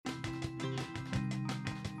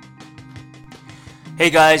Hey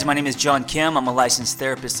guys, my name is John Kim. I'm a licensed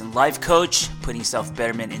therapist and life coach, putting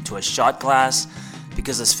self-betterment into a shot glass.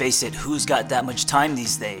 Because let's face it, who's got that much time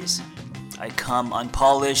these days? I come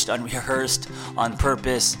unpolished, unrehearsed, on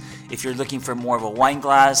purpose. If you're looking for more of a wine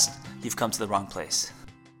glass, you've come to the wrong place.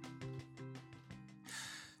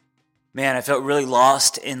 Man, I felt really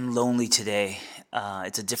lost and lonely today.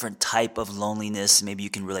 It's a different type of loneliness. Maybe you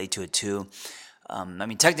can relate to it too.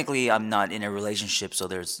 Technically, I'm not in a relationship, so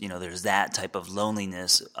there's that type of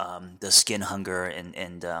loneliness, the skin hunger,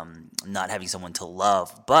 and not having someone to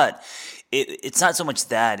love. But it's not so much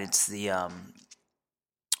that; it's the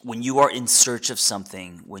when you are in search of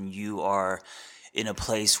something, when you are in a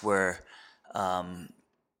place where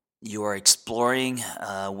you are exploring,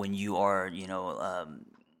 when you are,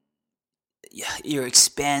 you're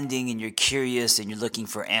expanding and you're curious and you're looking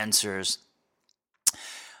for answers.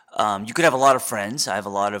 You could have a lot of friends. I have a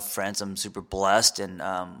lot of friends. I'm super blessed, and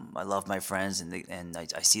I love my friends, and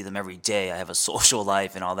I see them every day. I have a social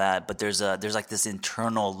life and all that. But there's like this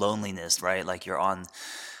internal loneliness, right? Like you're on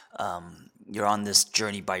this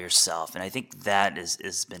journey by yourself, and I think that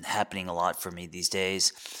is been happening a lot for me these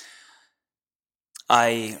days.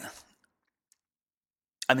 I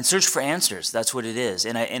I'm in search for answers. That's what it is,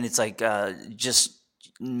 and it's like just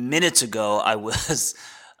minutes ago I was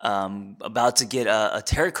about to get a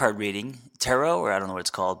tarot card reading, tarot, or I don't know what it's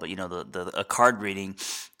called, but a card reading.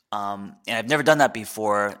 And I've never done that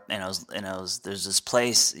before. And I was there's this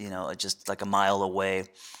place, just like a mile away,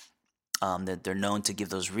 that they're known to give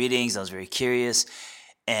those readings. I was very curious,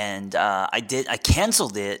 and I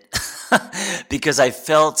canceled it because I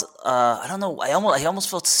felt I don't know, I almost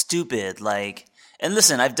felt stupid, like. And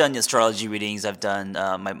listen, I've done astrology readings. I've done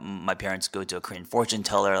my parents go to a Korean fortune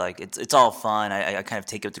teller. Like it's all fun. I kind of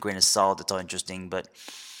take it with a grain of salt. It's all interesting, but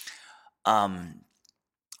I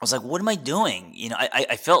was like, what am I doing?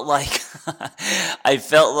 I felt like I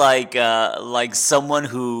felt like someone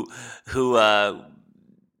who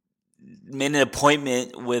made an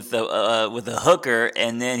appointment with a hooker,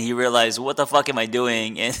 and then he realized, what the fuck am I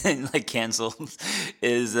doing? And then like canceled.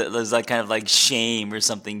 There's like kind of like shame or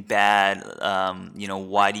something bad.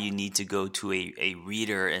 Why do you need to go to a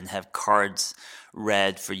reader and have cards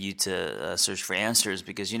read for you to search for answers?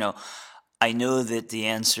 Because I know that the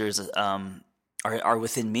answers are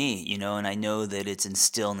within me, and I know that it's in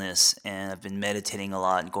stillness, and I've been meditating a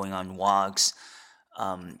lot and going on walks.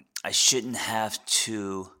 I shouldn't have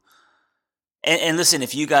to. And listen,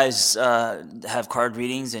 if you guys have card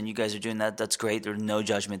readings and you guys are doing that, that's great. There's no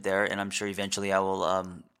judgment there, and I'm sure eventually I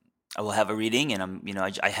will have a reading. And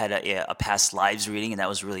I had a past lives reading, and that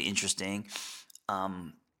was really interesting.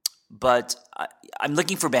 But I'm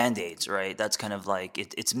looking for band-aids, right? That's kind of like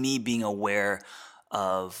it's me being aware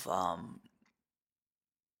of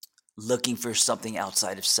looking for something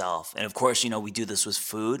outside of self. And of course, we do this with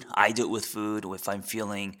food. I do it with food. If I'm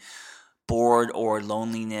feeling bored or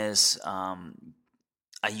loneliness,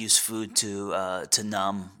 I use food to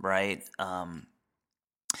numb, right?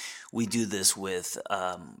 We do this with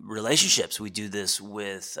relationships. We do this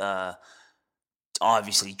with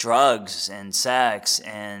obviously drugs and sex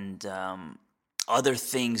and other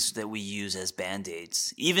things that we use as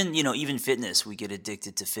band-aids. Even fitness. We get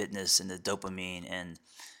addicted to fitness and the dopamine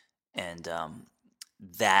and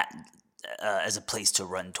that as a place to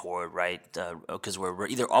run toward, right? Because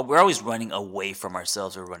we're always running away from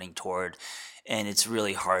ourselves or running toward, and it's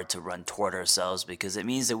really hard to run toward ourselves because it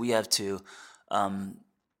means that we have to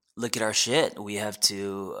look at our shit. We have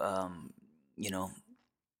to,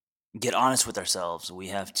 get honest with ourselves. We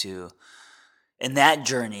have to, and that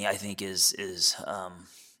journey, I think, is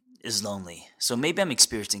lonely. So maybe I'm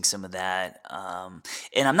experiencing some of that,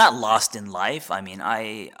 and I'm not lost in life. I mean,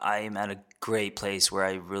 I am at a great place where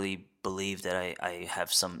I really believe that I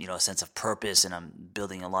have some a sense of purpose, and I'm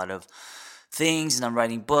building a lot of things, and I'm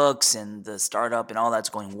writing books, and the startup and all that's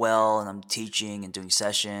going well, and I'm teaching and doing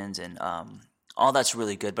sessions, and all that's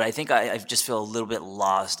really good. But I think I just feel a little bit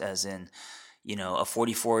lost, as in a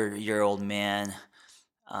 44-year-old man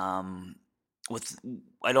with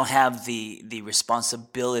I don't have the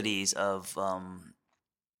responsibilities of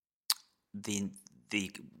the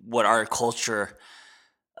what our culture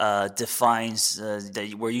defines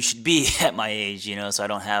that where you should be at my age, So I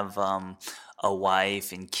don't have a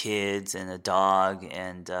wife and kids and a dog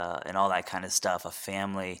and all that kind of stuff, a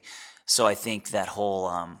family. So I think that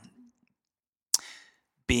whole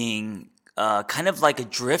being kind of like a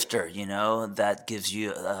drifter, that gives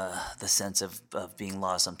you the sense of being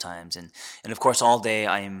lost sometimes. And of course, all day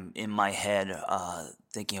I am in my head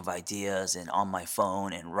thinking of ideas and on my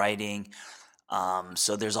phone and writing.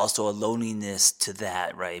 So there's also a loneliness to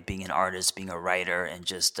that, right? Being an artist, being a writer, and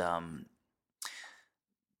just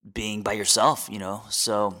being by yourself,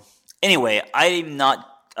 So anyway, I'm not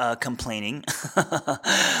complaining.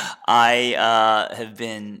 I have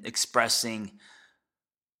been expressing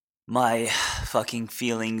my fucking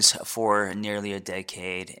feelings for nearly a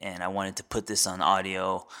decade, and I wanted to put this on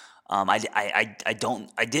audio. I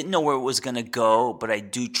didn't know where it was gonna go, but I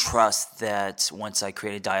do trust that once I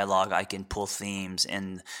create a dialogue, I can pull themes,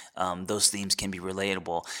 and those themes can be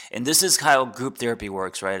relatable. And this is how group therapy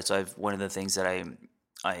works, right? So one of the things that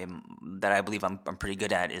I believe I'm pretty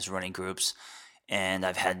good at is running groups, and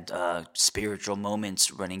I've had spiritual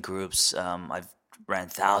moments running groups. I've ran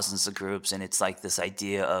thousands of groups, and it's like this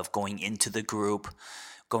idea of going into the group,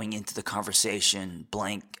 going into the conversation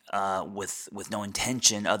blank, with no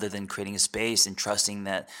intention other than creating a space and trusting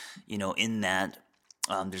that in that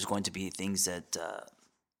there's going to be things that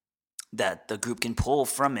the group can pull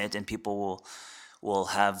from it, and people will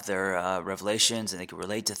have their revelations, and they can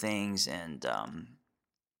relate to things, and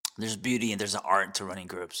there's beauty and there's an art to running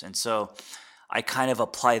groups. And so I kind of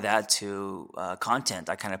apply that to content.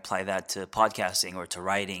 I kind of apply that to podcasting or to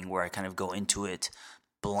writing, where I kind of go into it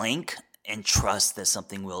blank and trust that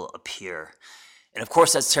something will appear. And of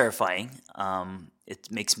course, that's terrifying.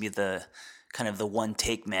 It makes me the kind of the one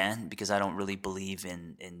take man, because I don't really believe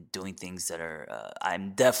in doing things that are.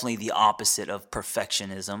 I'm definitely the opposite of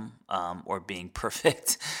perfectionism, or being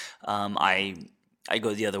perfect. I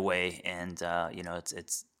go the other way, and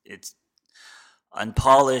it's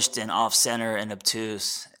unpolished and off center and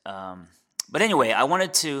obtuse. But anyway, I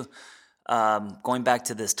wanted to, going back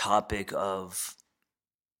to this topic of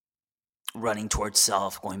running towards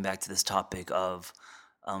self, going back to this topic of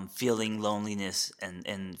feeling loneliness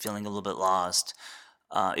and feeling a little bit lost.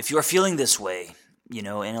 If you're feeling this way,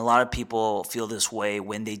 and a lot of people feel this way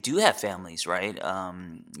when they do have families, right?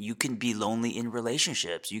 You can be lonely in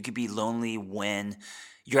relationships. You could be lonely when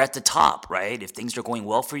you're at the top, right? If things are going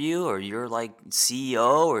well for you, or you're like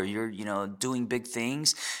CEO, or you're, doing big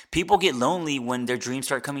things, people get lonely when their dreams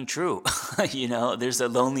start coming true. There's a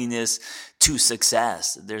loneliness to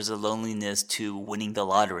success. There's a loneliness to winning the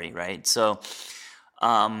lottery, right? So,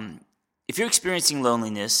 if you're experiencing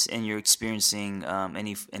loneliness and you're experiencing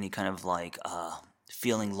any kind of like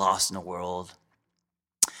feeling lost in the world,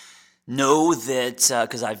 know that,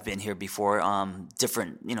 because I've been here before,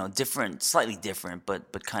 different, slightly different,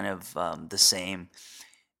 but kind of the same.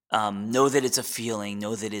 Know that it's a feeling.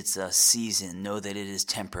 Know that it's a season. Know that it is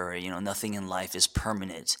temporary. Nothing in life is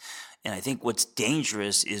permanent. And I think what's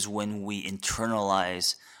dangerous is when we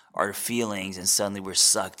internalize our feelings and suddenly we're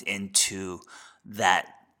sucked into that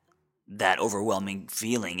overwhelming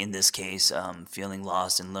feeling. In this case, feeling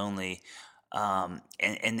lost and lonely. And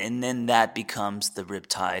then that becomes the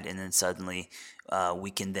riptide, and then suddenly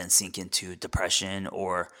we can then sink into depression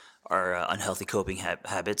or our unhealthy coping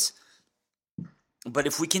habits. But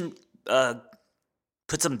if we can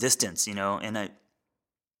put some distance,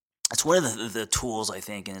 it's one of the tools, I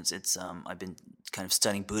think, and it's I've been kind of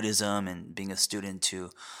studying Buddhism and being a student to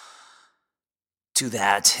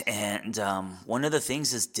that, and one of the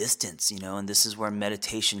things is distance, and this is where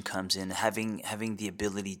meditation comes in, having the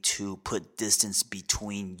ability to put distance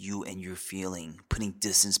between you and your feeling, putting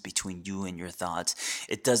distance between you and your thoughts.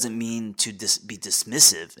 It doesn't mean to be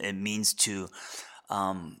dismissive. It means to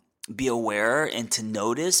be aware and to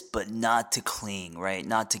notice, but not to cling, right?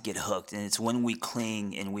 Not to get hooked. And it's when we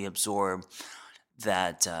cling and we absorb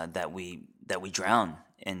that we drown,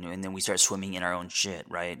 and then we start swimming in our own shit,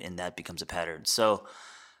 right? And that becomes a pattern. So,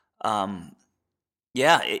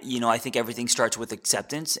 yeah, I think everything starts with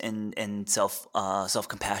acceptance and self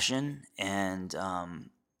compassion. And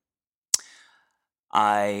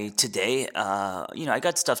I today, I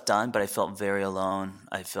got stuff done, but I felt very alone.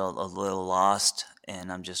 I felt a little lost,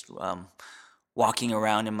 and I'm just walking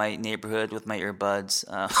around in my neighborhood with my earbuds,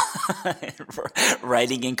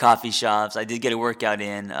 writing in coffee shops. I did get a workout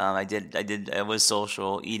in. I was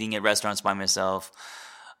social, eating at restaurants by myself.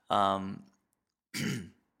 Um,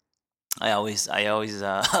 I always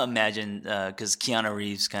imagine, because Keanu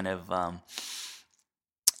Reeves kind of,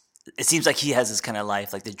 it seems like he has this kind of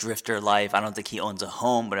life, like the drifter life. I don't think he owns a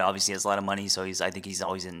home, but obviously he has a lot of money. So I think he's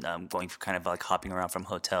always in, going for kind of like hopping around from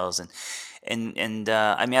hotels, and I mean,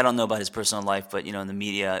 I don't know about his personal life, but in the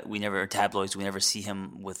media, tabloids, we never see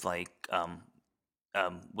him with like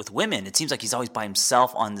with women. It seems like he's always by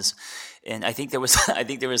himself on this. And I think there was I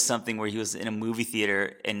think there was something where he was in a movie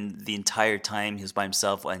theater, and the entire time he was by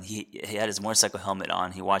himself, and he had his motorcycle helmet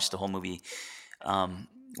on. He watched the whole movie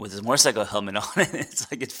with his motorcycle helmet on.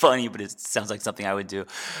 It's funny, but it sounds like something I would do.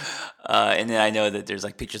 And then I know that there's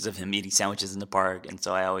like pictures of him eating sandwiches in the park, and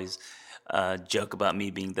so I always joke about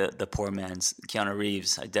me being the poor man's Keanu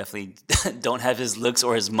Reeves. I definitely don't have his looks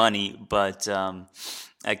or his money, but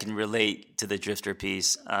I can relate to the drifter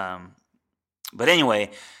piece. But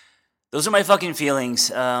anyway, those are my fucking feelings.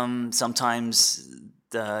 Sometimes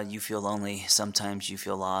you feel lonely. Sometimes you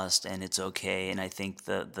feel lost, and it's okay. And I think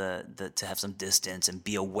the to have some distance and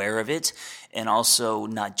be aware of it, and also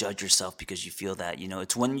not judge yourself because you feel that.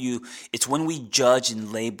 It's when we judge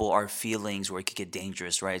and label our feelings where it could get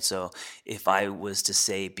dangerous, right? So if I was to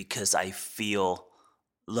say because I feel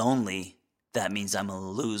lonely, that means I'm a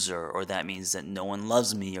loser, or that means that no one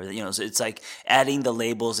loves me, or so it's like adding the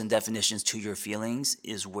labels and definitions to your feelings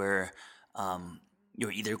is where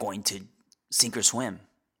you're either going to sink or swim.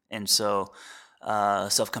 And so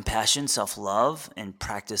self-compassion, self-love, and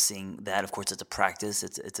practicing that, of course, it's a practice.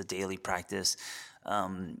 It's a daily practice.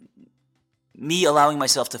 Me allowing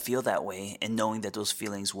myself to feel that way and knowing that those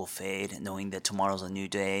feelings will fade, knowing that tomorrow's a new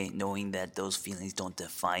day, knowing that those feelings don't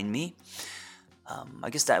define me. I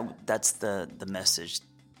guess that's the message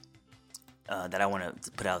that I want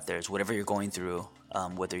to put out there is whatever you're going through,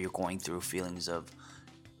 whether you're going through feelings of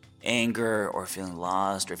anger or feeling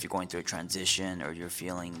lost, or if you're going through a transition, or you're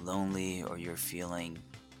feeling lonely, or you're feeling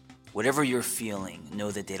whatever you're feeling,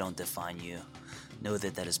 know that they don't define you. Know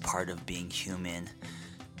that that is part of being human.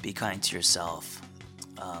 Be kind to yourself.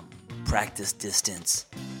 Practice distance.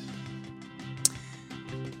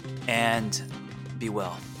 And be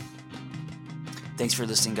well. Thanks for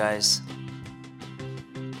listening, guys.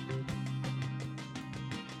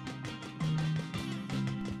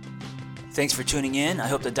 Thanks for tuning in. I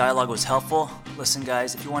hope the dialogue was helpful. Listen,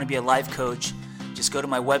 guys, if you want to be a life coach, just go to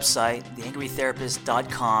my website,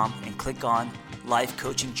 theangrytherapist.com, and click on Life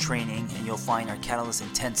Coaching Training, and you'll find our Catalyst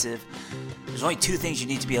Intensive. There's only 2 things you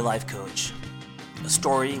need to be a life coach: a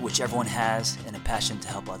story, which everyone has, and a passion to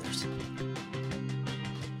help others.